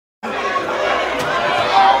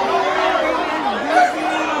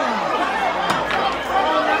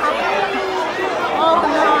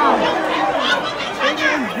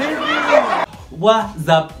What's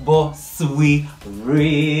up, boss? We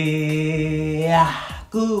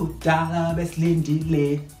good dollar best lindy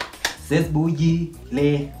le says boogie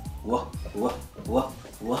le. Whoa.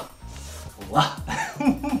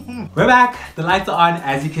 We're back. The lights are on.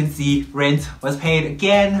 As you can see, rent was paid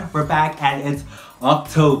again. We're back and it's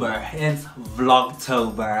October. It's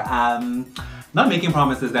Vlogtober. Not making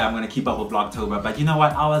promises that I'm gonna keep up with Vlogtober, but you know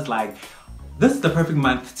what? I was like, this is the perfect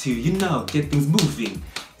month to, you know, get things moving.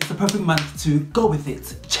 It's the perfect month to go with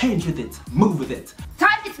it, change with it, move with it.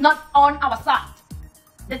 Time is not on our side.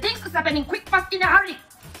 The things is happening quick, fast, in a hurry.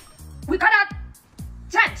 We cannot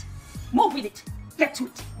change. Move with it. Get to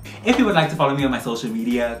it. If you would like to follow me on my social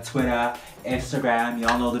media, Twitter, Instagram,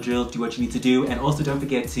 y'all know the drill, do what you need to do. And also don't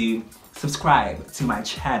forget to subscribe to my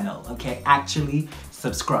channel, okay? Actually,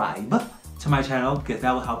 subscribe to my channel because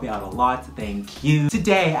that will help me out a lot. Thank you.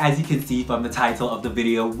 Today, as you can see from the title of the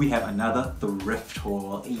video, we have another thrift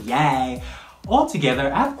haul. Yay!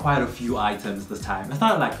 Altogether, I have quite a few items this time. It's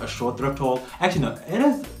not like a short thrift haul. Actually, no, it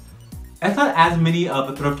is. It's not as many of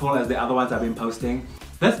a thrift haul as the other ones I've been posting.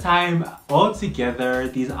 This time, altogether,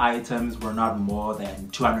 these items were not more than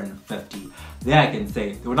 250. There I can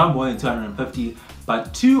say, they were not more than 250,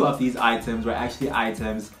 but two of these items were actually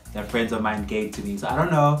items that friends of mine gave to me. So I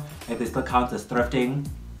don't know if they still count as thrifting.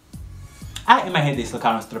 In my head, they still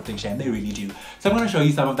count as thrifting, Shane. They really do. So I'm going to show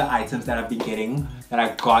you some of the items that I've been getting that I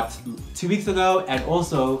got 2 weeks ago. And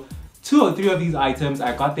also, 2 or 3 of these items,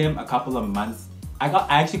 I got them a couple of months. I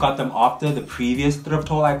actually got them after the previous thrift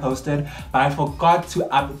haul I posted, but I forgot to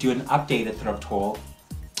do an updated thrift haul.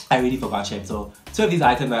 I really forgot, Shane. So 2 of these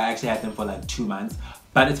items, I actually had them for like 2 months.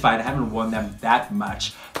 But it's fine, I haven't worn them that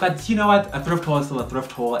much. But you know what? A thrift haul is still a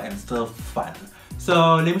thrift haul and still fun.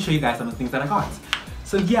 So let me show you guys some of the things that I got.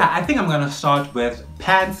 So yeah, I think I'm gonna start with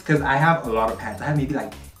pants because I have a lot of pants. I have maybe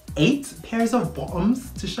like 8 pairs of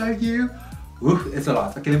bottoms to show you. Ooh, it's a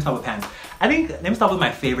lot. Okay, let me start with pants. Let me start with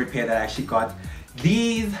my favorite pair that I actually got.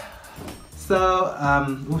 These,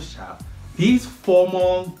 these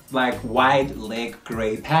formal, like wide leg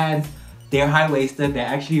gray pants. They're high-waisted. They're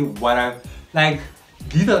actually what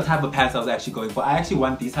these are the type of pants I was actually going for. I actually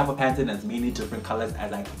want these type of pants in as many different colors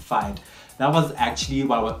as I could find. That was actually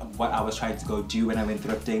what I was trying to go do when I went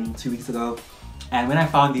thrifting 2 weeks ago. And when I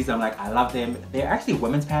found these, I'm like, I love them. They're actually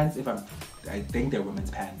women's pants. I think they're women's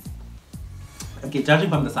pants. Okay, judging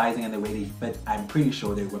from the sizing and the way they fit, I'm pretty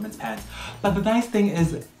sure they're women's pants. But the nice thing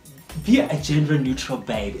is, be a gender neutral,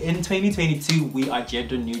 babe. In 2022, we are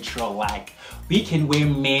gender neutral. Like, we can wear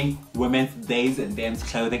men, women's, theys, and them's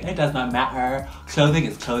clothing. It does not matter. Clothing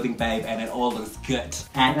is clothing, babe, and it all looks good.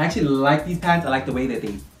 And I actually like these pants. I like the way that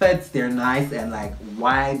they fit. They're nice and like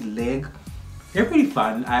wide leg. They're pretty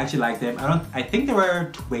fun. I actually like them. I think they were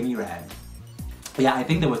 20 Rand. Yeah, I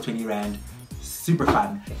think there was 20 Rand. Super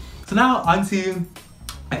fun. So now onto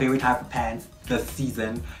my favorite type of pants this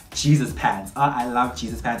season, Jesus pants. I love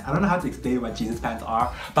Jesus pants. I don't know how to explain what Jesus pants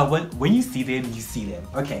are, but when you see them, you see them.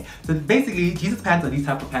 Okay, so basically Jesus pants are these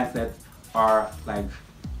type of pants that are like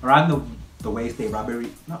around the waist, they're rubbery,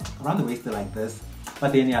 not around the waist, they're like this.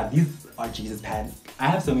 But then yeah, these are Jesus pants. I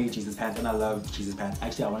have so many Jesus pants and I love Jesus pants.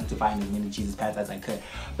 Actually, I wanted to find as many Jesus pants as I could.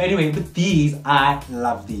 But anyway, with these, I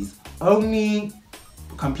love these. Only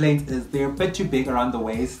complaint is they're a bit too big around the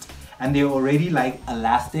waist and they're already like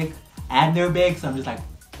elastic and they're big, so I'm just like,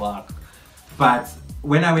 fuck. But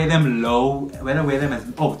when I wear them low,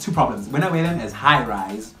 two problems. When I wear them as high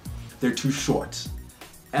rise, they're too short.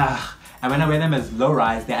 And when I wear them as low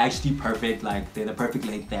rise, they're actually perfect. Like, they're the perfect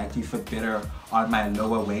length. They actually fit better on my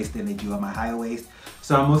lower waist than they do on my higher waist.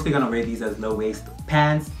 So I'm mostly gonna wear these as low waist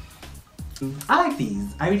pants. I like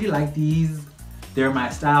these. I really like these. They're my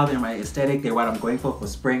style, they're my aesthetic, they're what I'm going for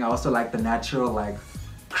spring. I also like the natural like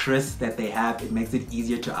crisp that they have. It makes it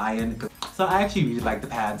easier to iron. So I actually really like the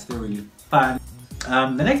pants. They're really fun.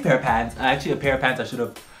 The next pair of pants, actually a pair of pants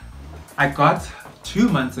I got 2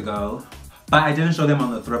 months ago, but I didn't show them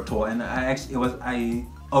on the thrift haul, and I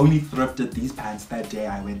only thrifted these pants that day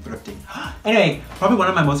I went thrifting. Anyway, probably one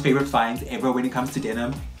of my most favorite finds ever when it comes to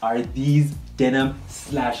denim are these denim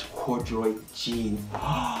 / corduroy jeans.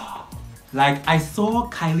 Like, I saw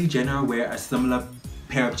Kylie Jenner wear a similar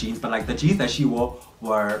pair of jeans, but like the jeans that she wore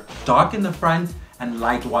were dark in the front and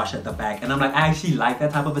light wash at the back. And I'm like, I actually like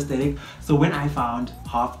that type of aesthetic. So when I found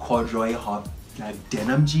half corduroy, half like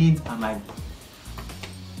denim jeans, I'm like,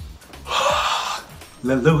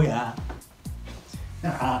 hallelujah.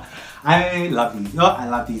 I love these. Oh, I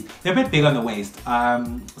love these. They're a bit big on the waist.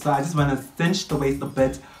 So I just want to cinch the waist a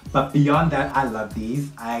bit. But beyond that, I love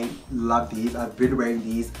these. I love these. I've been wearing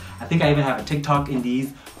these. I think I even have a TikTok in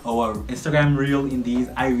these or Instagram reel in these.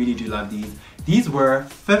 I really do love these. These were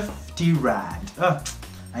 50 rand.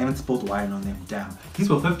 I even spilled wine on them, damn. These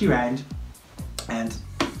were 50 rand, and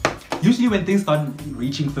usually when things start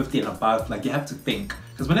reaching 50 and above, like you have to think.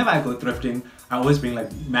 Because whenever I go thrifting, I always bring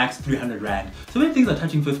like max 300 rand. So when things are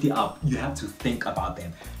touching 50 up, you have to think about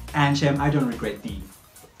them. And Shem, I don't regret these.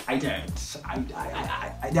 I don't. I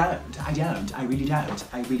don't. I really don't.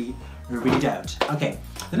 I really don't. Okay,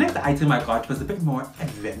 the next item I got was a bit more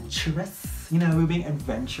adventurous. You know, we're being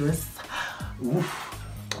adventurous. Oof.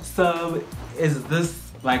 So, is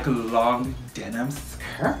this like a long denim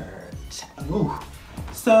skirt? Ooh.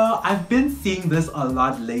 So, I've been seeing this a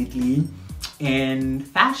lot lately in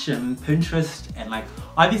fashion, Pinterest, and like,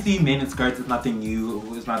 obviously men in skirts is nothing new,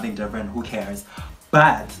 it's nothing different, who cares?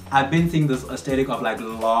 But I've been seeing this aesthetic of like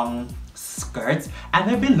long skirts, and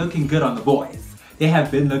they've been looking good on the boys. They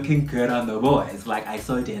have been looking good on the boys. Like I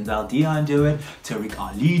saw Denzel Dion do it, Tariq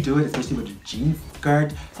Ali do it, especially with the jeans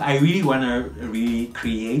skirt. So I really want to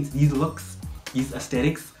recreate these looks, these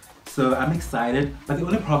aesthetics. So I'm excited, but the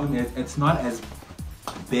only problem is it's not as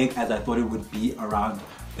big as I thought it would be around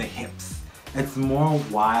the hips. It's more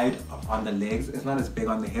wide on the legs. It's not as big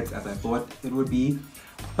on the hips as I thought it would be.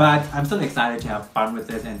 But I'm still excited to have fun with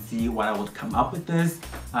this and see what I would come up with this.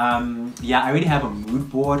 Yeah, I already have a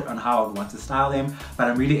mood board on how I want to style them, but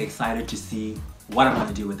I'm really excited to see what I'm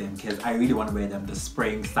gonna do with them because I really want to wear them this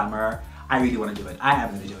spring, summer. I really want to do it. I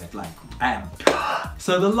am gonna do it, like, I am.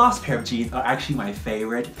 So the last pair of jeans are actually my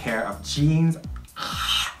favorite pair of jeans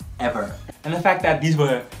ever. And the fact that these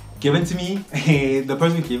were given to me, the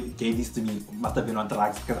person who gave these to me must have been on the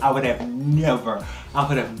likes because I would have never.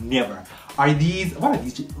 Are these, what are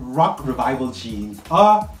these? Rock Revival jeans.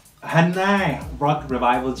 Oh, Hanai, Rock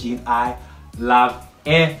Revival jeans. I love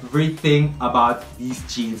everything about these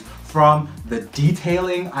jeans. From the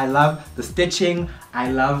detailing, I love the stitching, I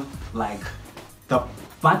love like the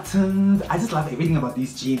buttons. I just love everything about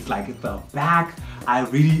these jeans, like the back. I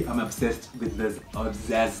really am obsessed with this,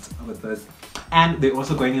 And they're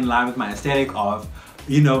also going in line with my aesthetic of,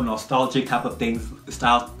 you know, nostalgic type of things,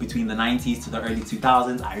 styles between the 90s to the early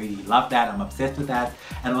 2000s. I really love that, I'm obsessed with that.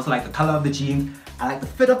 And also like the color of the jeans, I like the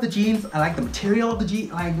fit of the jeans, I like the material of the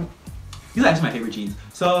jeans, like, these are actually my favorite jeans.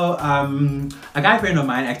 So, a guy friend of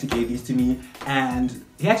mine actually gave these to me and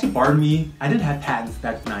he actually borrowed me, I didn't have pants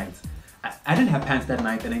that night. I didn't have pants that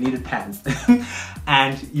night and I needed pants.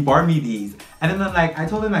 And he borrowed me these. And then I'm like, I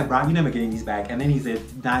told him like, Rob, you're never getting these back. And then he said,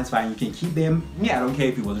 nah, it's fine, you can keep them. Yeah, I don't care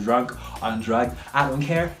if he was drunk, on drugs, I don't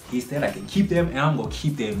care. He said I can keep them and I'm gonna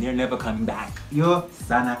keep them. They're never coming back. Yo,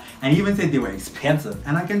 sana. And he even said they were expensive.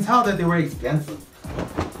 And I can tell that they were expensive.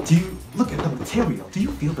 Do you look at the material? Do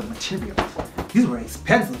you feel the material? These were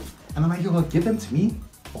expensive. And I'm like, you're gonna give them to me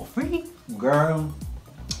for free? Girl,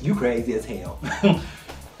 you crazy as hell.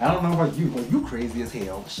 I don't know about you, but you crazy as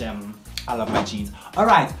hell. Shem, I love my jeans.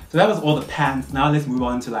 Alright, so that was all the pants. Now let's move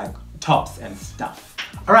on to like tops and stuff.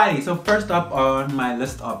 Alrighty, so first up on my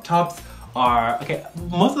list of tops are, okay,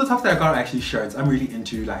 most of the tops that I got are actually shirts. I'm really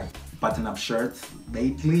into like button-up shirts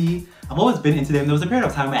lately. I've always been into them. There was a period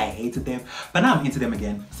of time where I hated them, but now I'm into them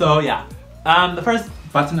again. So yeah, the first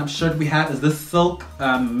button-up shirt we have is this silk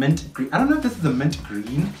mint green. I don't know if this is a mint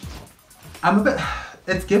green.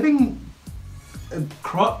 It's giving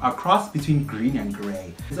a cross between green and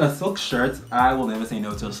grey. It's a silk shirt. I will never say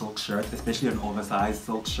no to a silk shirt, especially an oversized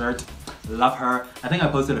silk shirt. Love her. I think I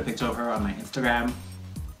posted a picture of her on my Instagram.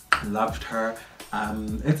 Loved her.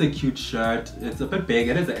 It's a cute shirt. It's a bit big.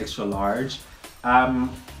 It is an extra large. How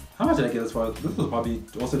much did I get this for? This was probably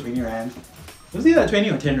also 20 rand. It was either 20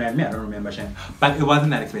 or 10 rand. Me, I don't remember, Shane. But it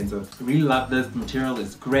wasn't that expensive. Really love this. The material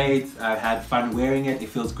is great. I had fun wearing it. It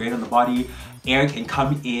feels great on the body. Air can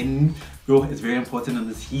come in. It's very important in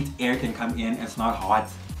this heat. Air can come in. It's not hot.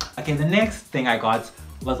 Okay, the next thing I got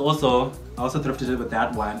was also, I also thrifted it with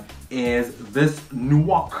that one, is this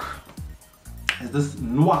Nuok.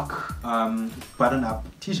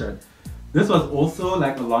 Button-up t-shirt. This was also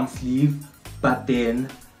like a long sleeve, but then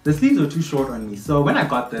the sleeves were too short on me. So when I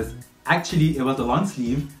got this, actually it was a long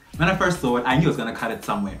sleeve. When I first saw it, I knew I was gonna cut it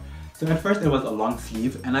somewhere. So at first it was a long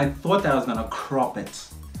sleeve and I thought that I was gonna crop it.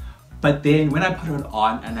 But then when I put it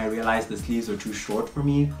on and I realized the sleeves were too short for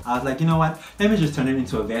me, I was like, you know what? Let me just turn it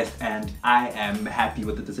into a vest, and I am happy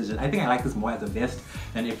with the decision. I think I like this more as a vest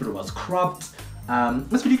than if it was cropped.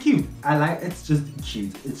 It's pretty cute. It's just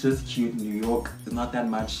cute. It's just cute. New York is not that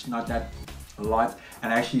much, not that a lot.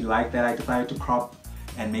 And I actually like that I decided to crop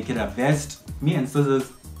and make it a vest. Me and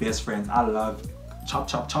Scissors, best friends. I love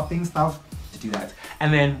chopping stuff to do that.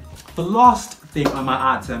 And then the last thing on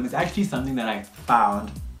my item is actually something that I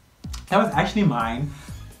found. That was actually mine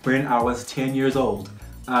when I was 10 years old.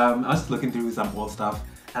 I was just looking through some old stuff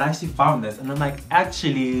and I actually found this, and I'm like,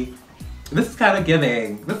 actually, this is kind of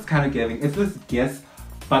giving. This is kind of giving. It's this Guess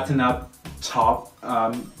button-up top,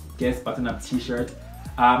 Guess button-up t-shirt.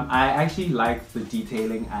 I actually like the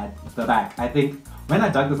detailing at the back. I think when I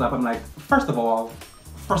dug this up, I'm like, first of all,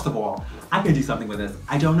 I can do something with this.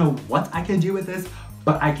 I don't know what I can do with this,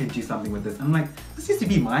 but I can do something with this. And I'm like, this used to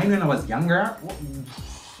be mine when I was younger.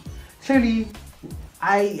 Clearly,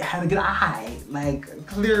 I had a good eye. Like,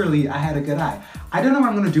 clearly I had a good eye. I don't know what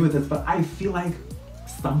I'm gonna do with this, but I feel like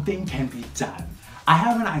something can be done. I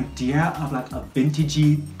have an idea of like a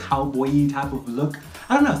vintagey, cowboy type of look.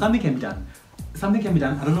 I don't know, something can be done. Something can be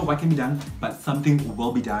done. I don't know what can be done, but something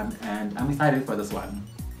will be done, and I'm excited for this one.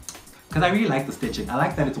 Because I really like the stitching. I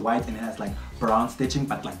like that it's white and it has like brown stitching,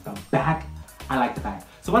 but like the back, I like the back.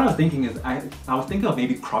 So what I was thinking is, I was thinking of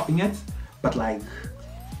maybe cropping it, but like,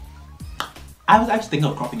 I was actually thinking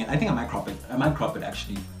of cropping it. I think I might crop it. I might crop it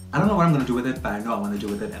actually. I don't know what I'm gonna do with it, but I know I want to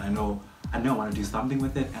do with it, and I know I want to do something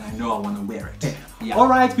with it, and I know I want to wear it. Yeah.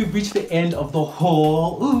 Alright, we've reached the end of the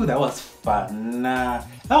haul. Ooh, that was fun. That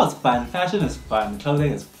was fun. Fashion is fun.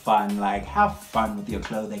 Clothing is fun. Like, have fun with your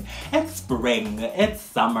clothing. It's spring. It's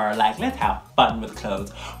summer. Like, let's have fun with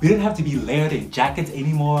clothes. We don't have to be layered in jackets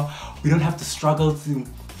anymore. We don't have to struggle to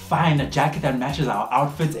find a jacket that matches our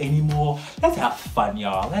outfits anymore. Let's have fun,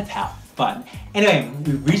 y'all. Let's have fun. Anyway,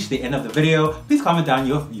 we've reached the end of the video. Please comment down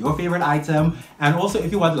your favorite item, and also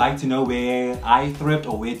if you would like to know where I thrift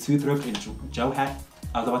or where to thrift in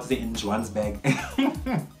I was about to say in Johannesburg.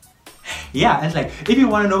 Yeah, it's like, if you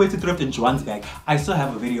want to know where to thrift in Johannesburg, I still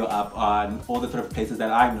have a video up on all the thrift places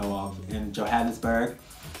that I know of in Johannesburg.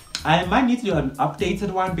 I might need to do an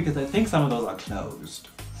updated one because I think some of those are closed.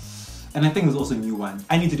 And I think there's also new ones.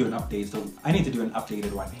 I need to do an update, so I need to do an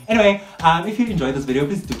updated one. Anyway, if you enjoyed this video,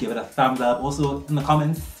 please do give it a thumbs up. Also, in the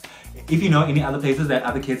comments, if you know any other places that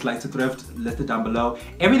other kids like to thrift, list it down below.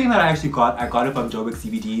 Everything that I actually got, I got it from Joburg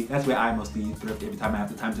CBD. That's where I mostly thrift every time I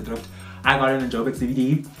have the time to thrift. I got it in Joburg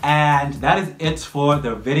CBD. And that is it for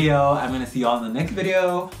the video. I'm gonna see you all in the next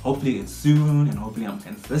video. Hopefully it's soon, and hopefully I'm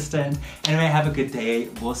consistent. Anyway, have a good day.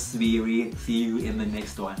 See you in the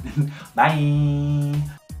next one.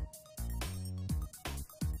 Bye!